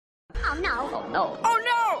Oh no. Oh no. Oh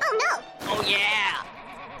no! Oh no. Oh yeah.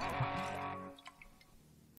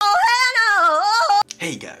 Oh hell no.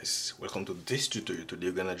 Hey guys, welcome to this tutorial. Today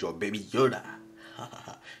we're gonna draw Baby Yoda.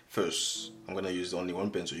 First, I'm gonna use only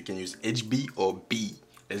one pencil. You can use HB or B.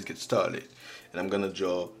 Let's get started. And I'm gonna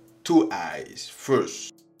draw two eyes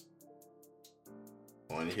first.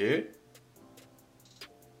 One here,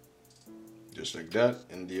 just like that,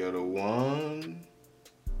 and the other one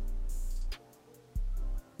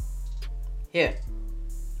Here.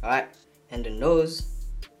 Alright. And the nose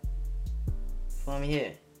from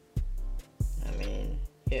here.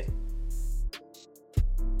 Here.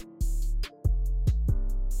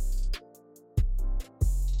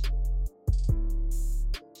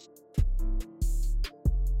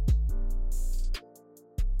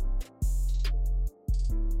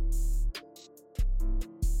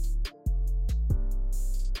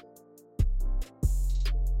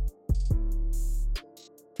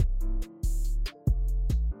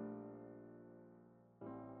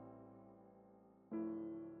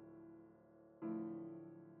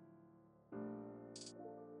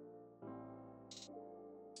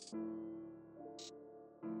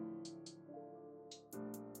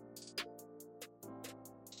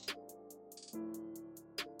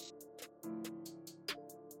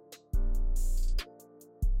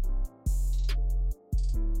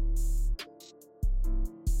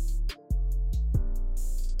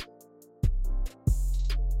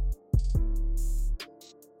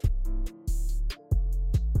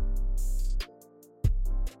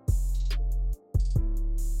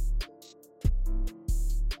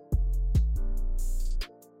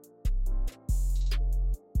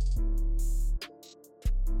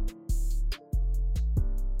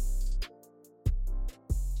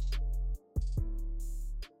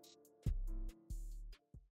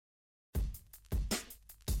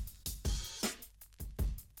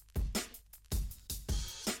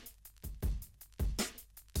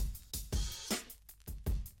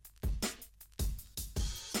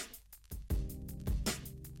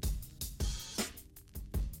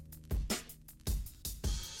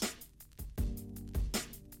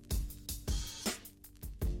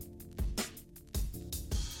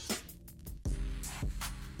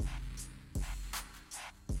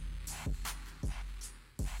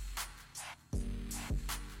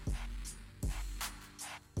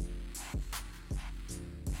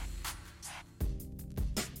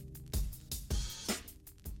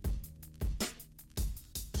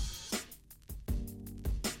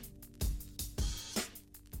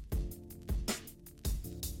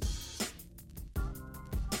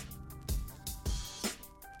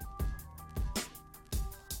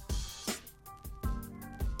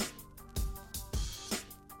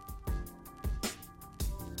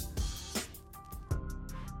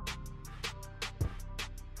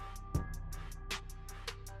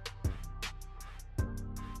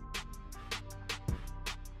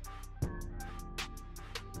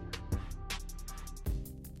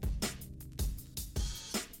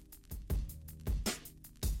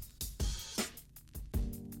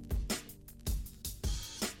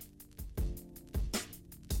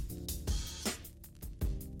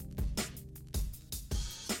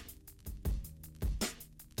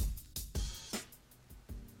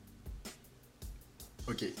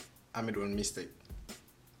 Okay, I made one mistake.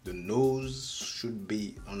 The nose should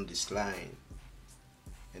be on this line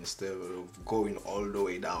instead of going all the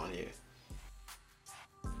way down here.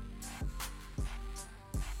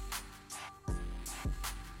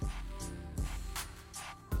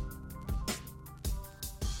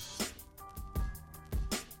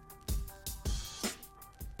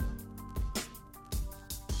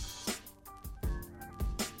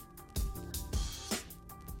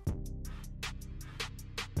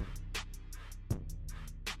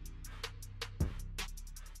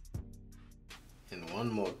 And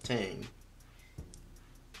one more thing,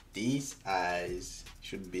 these eyes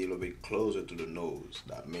should be a little bit closer to the nose.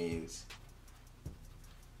 That means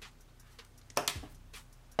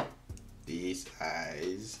this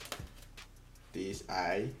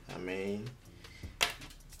eye,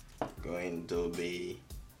 going to be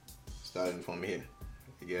starting from here.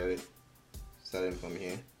 You get it? Starting from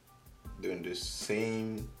here, doing the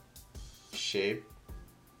same shape.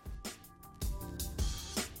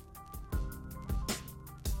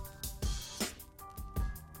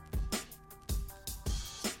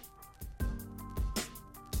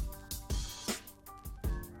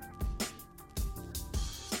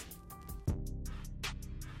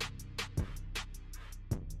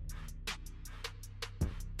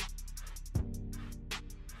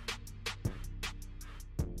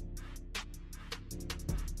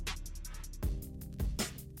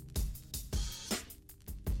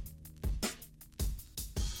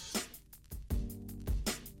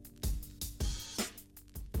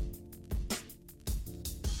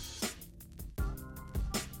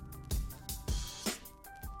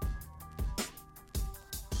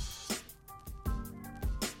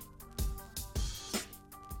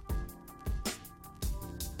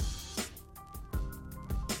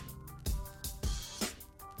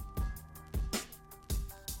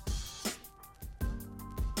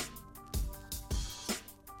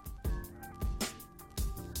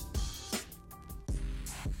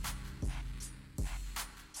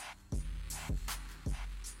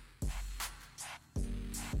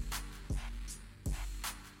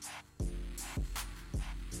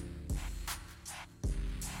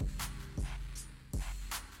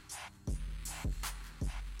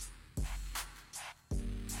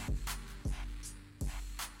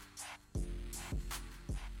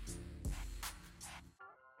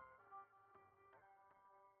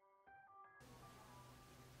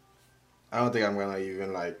 I don't think I'm gonna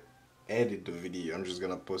even like edit the video. I'm just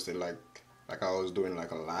gonna post it like I was doing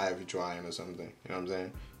like a live drawing or something. You know what I'm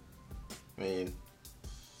saying? I mean,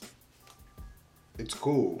 it's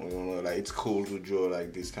cool. You know, like it's cool to draw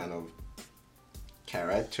like this kind of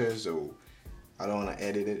characters. So I don't want to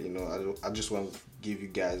edit it. You know, I just want to give you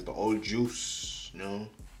guys the whole juice. You know,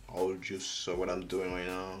 all juice of what I'm doing right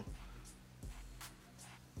now.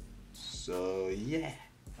 So yeah,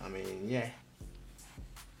 I mean, yeah.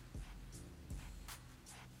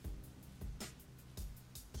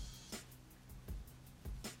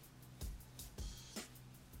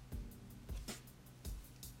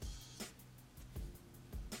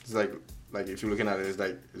 It's like if you're looking at it,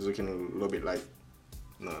 it's looking a little bit like,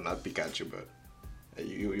 no, not Pikachu, but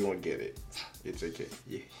you won't get it. It's okay.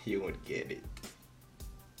 You won't get it.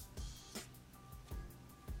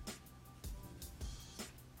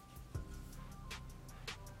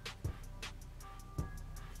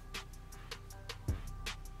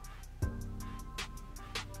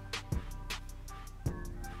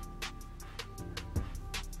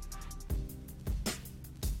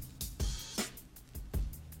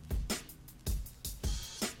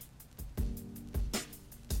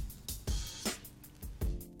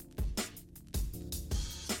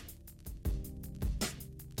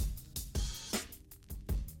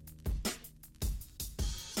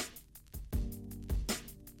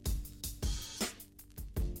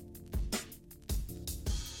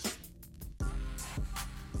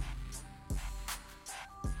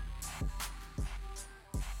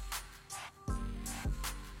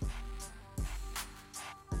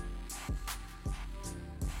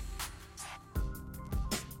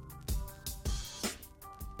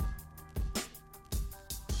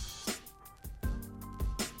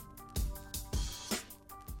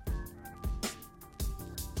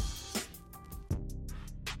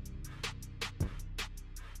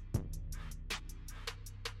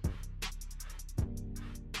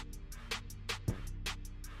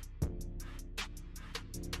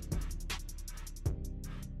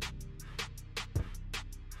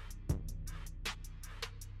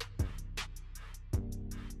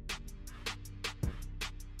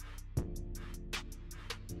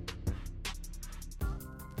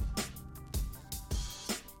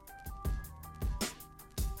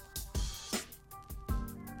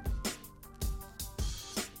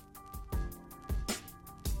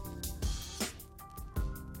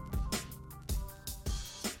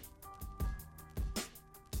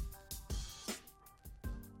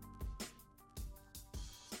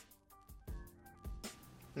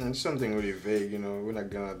 And it's something really vague, you know. We're not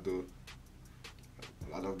gonna do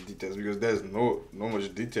a lot of details because there's no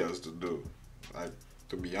much details to do, like,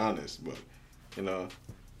 to be honest. But you know,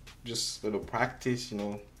 just little practice, you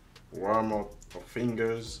know, warm up our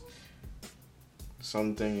fingers,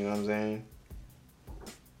 something, you know what I'm saying?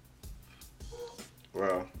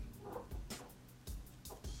 Well,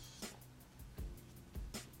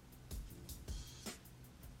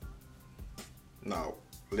 now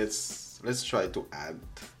let's try to add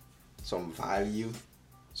some value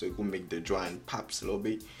so it could make the drawing pops a little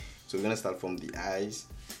bit. So we're gonna start from the eyes.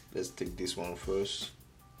 Let's take this one first.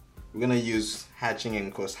 We're gonna use hatching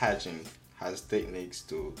and cross hatching as techniques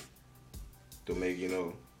to make, you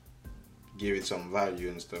know, give it some value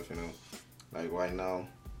and stuff, you know. Like right now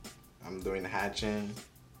I'm doing hatching,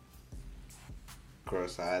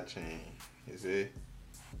 cross hatching, you see?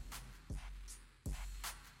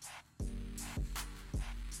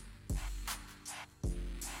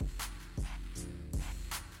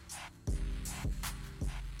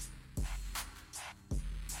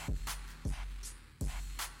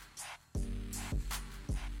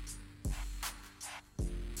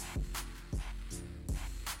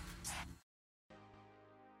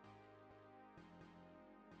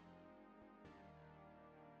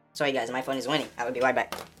 Sorry guys, my phone is winning. I will be right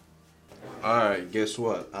back. Alright, guess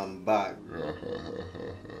what? I'm back.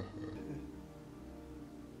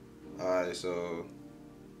 Alright, so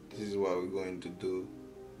this is what we're going to do.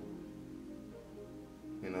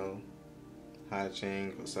 You know,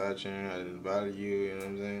 hatching, cross hatching, adding value, you know what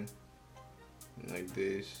I'm saying? Like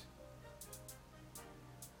this.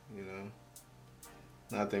 You know,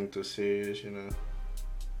 nothing too serious, you know.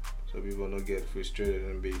 So people don't get frustrated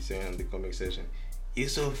and be saying in the comment section, "You're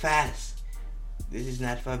so fast. This is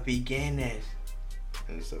not for beginners,"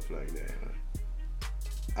 and stuff like that. You know?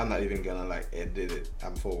 I'm not even gonna like edit it.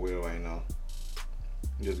 I'm for real right now.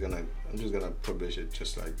 I'm just gonna publish it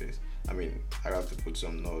just like this. I mean, I have to put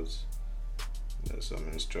some notes, you know, some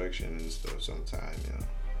instruction and stuff sometime, you know.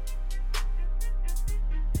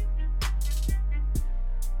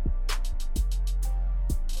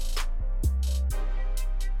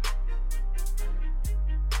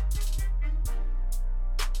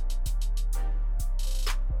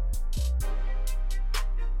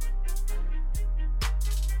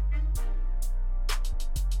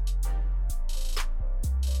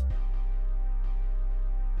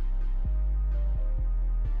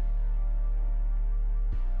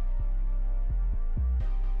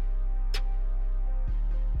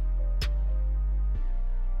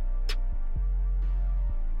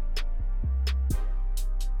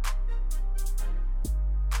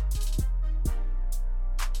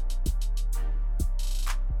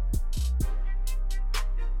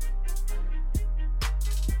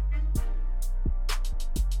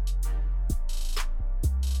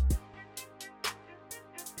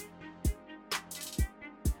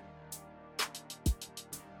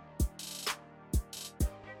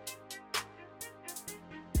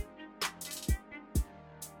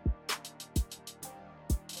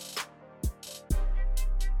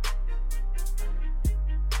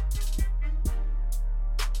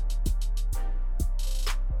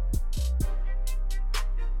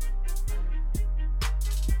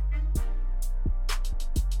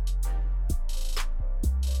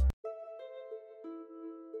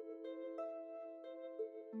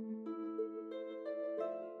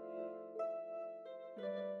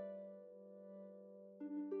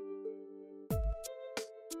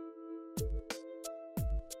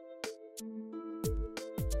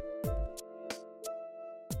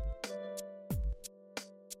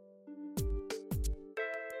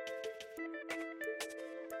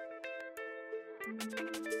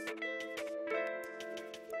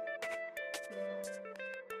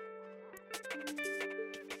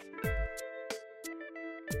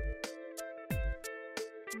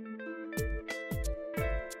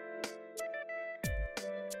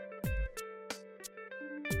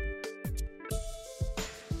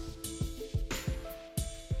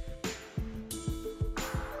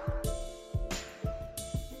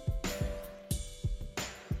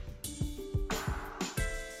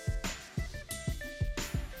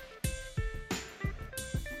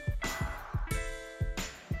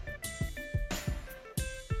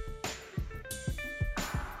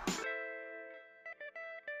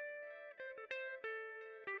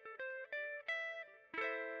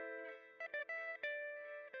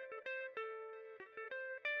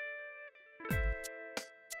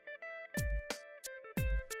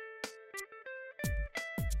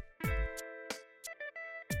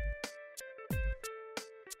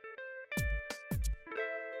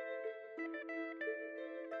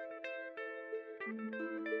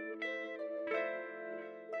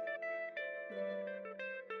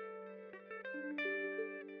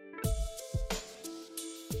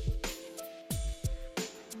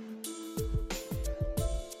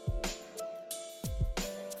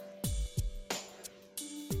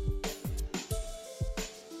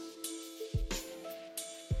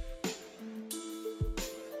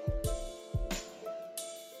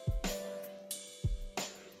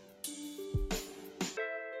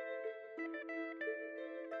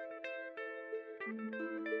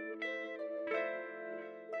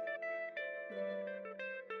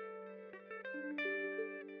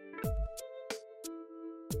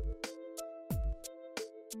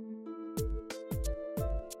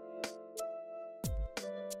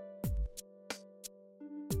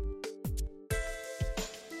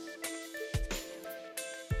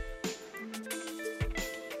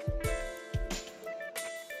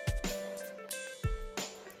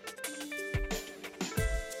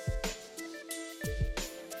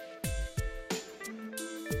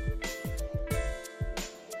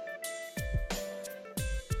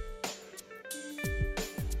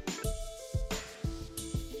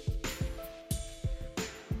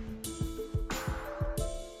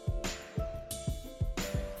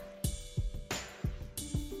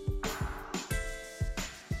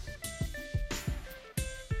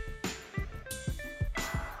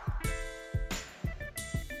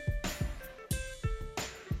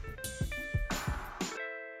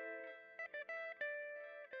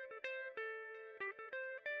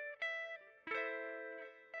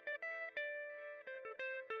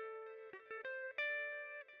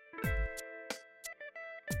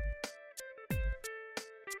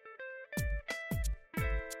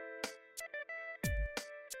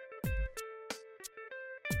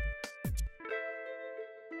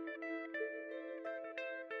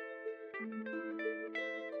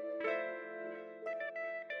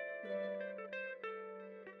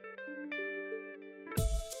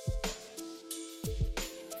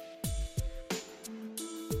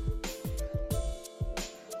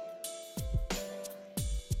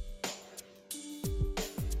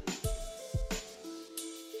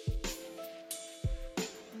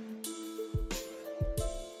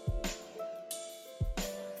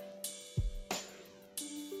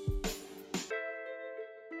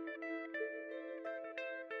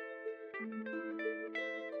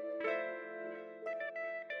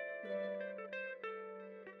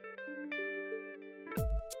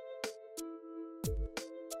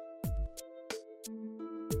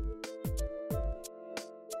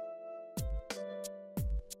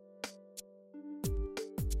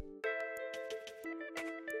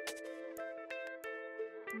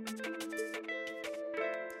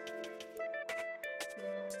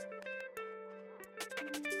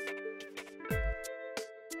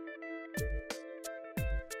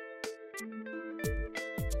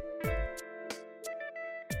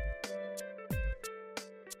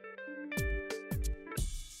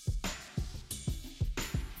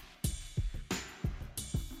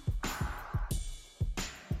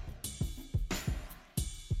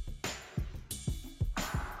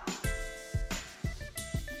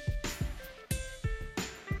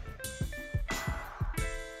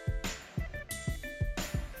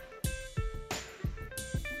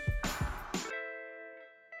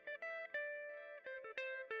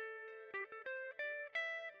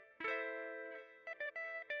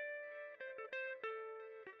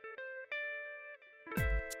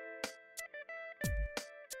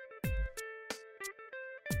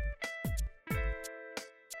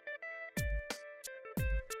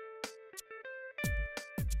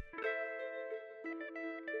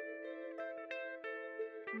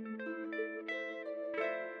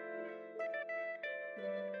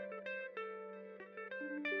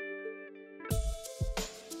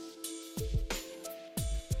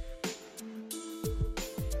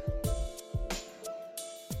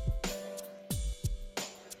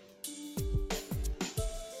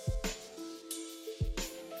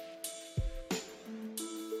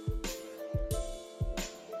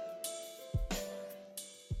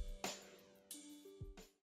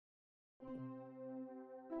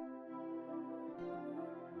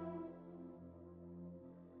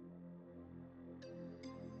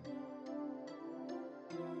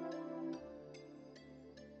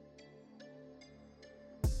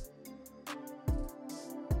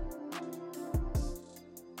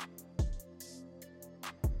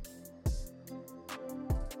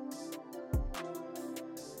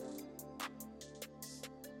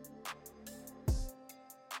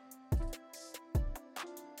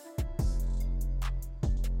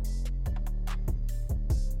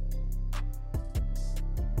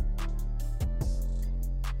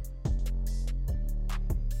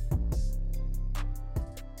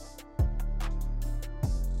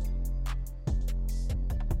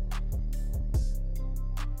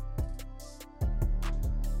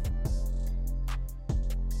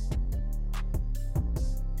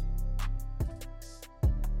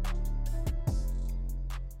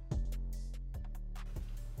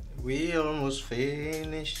 We almost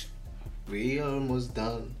finished. We almost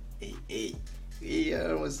done. Hey, hey. We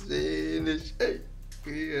almost finished. Hey,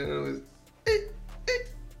 we almost. Hey, hey.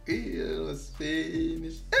 We almost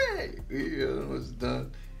finished. Hey, we almost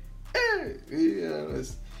done. Hey, we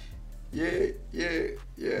almost. Yeah, yeah,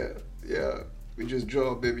 yeah, yeah. We just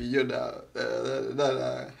draw Baby Yoda.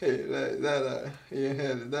 Hey,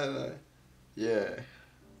 yeah, yeah.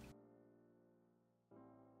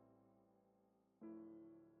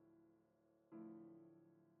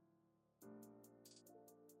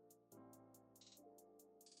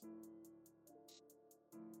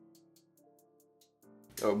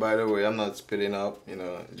 Oh, by the way, I'm not speeding up,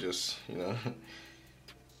 just,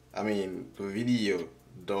 I mean, the video,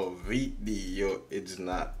 it's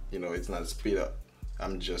not, it's not speed up.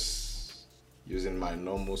 I'm just using my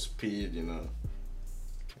normal speed,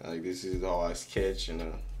 like this is how I sketch,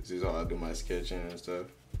 this is how I do my sketching and stuff.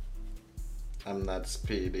 I'm not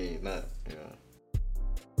speeding, not.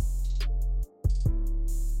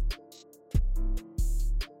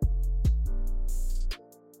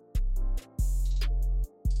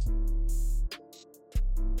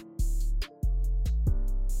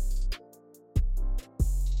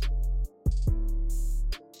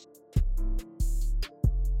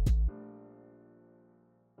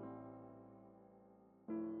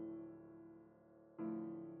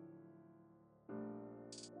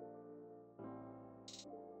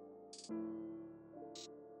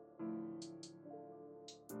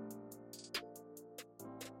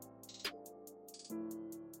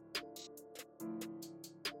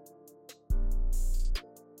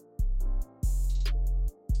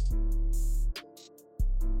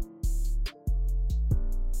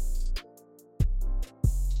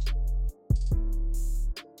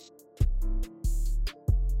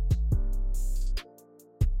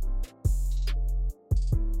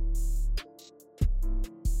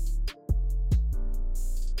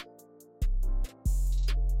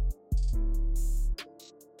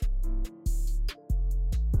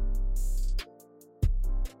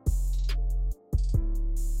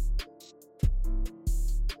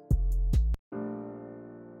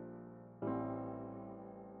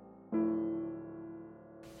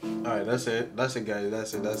 Alright, that's it guys,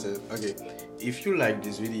 that's it. Okay, if you like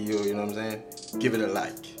this video, you know what I'm saying, give it a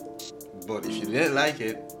like. But if you didn't like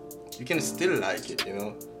it, you can still like it,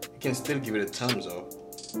 you can still give it a thumbs up.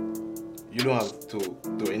 You don't have to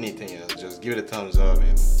do anything else, just give it a thumbs up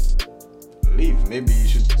and leave. Maybe you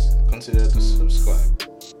should consider to subscribe.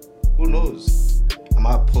 Who knows, I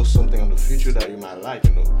might post something in the future that you might like.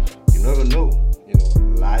 You never know.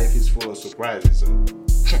 Life is full of surprises, so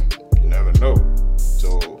you never know.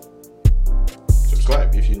 So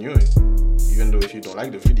subscribe if you're new, even though if you don't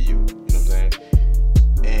like the video, you know what I'm saying.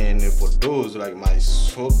 And for those like my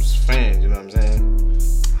subs fans, you know what I'm saying,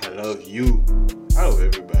 I love you. I love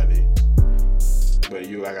everybody, but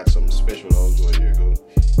I got some special loves for you.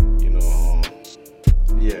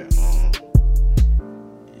 Yeah,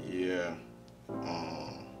 yeah.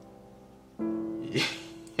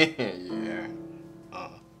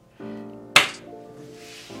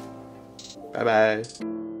 Bye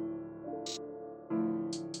bye.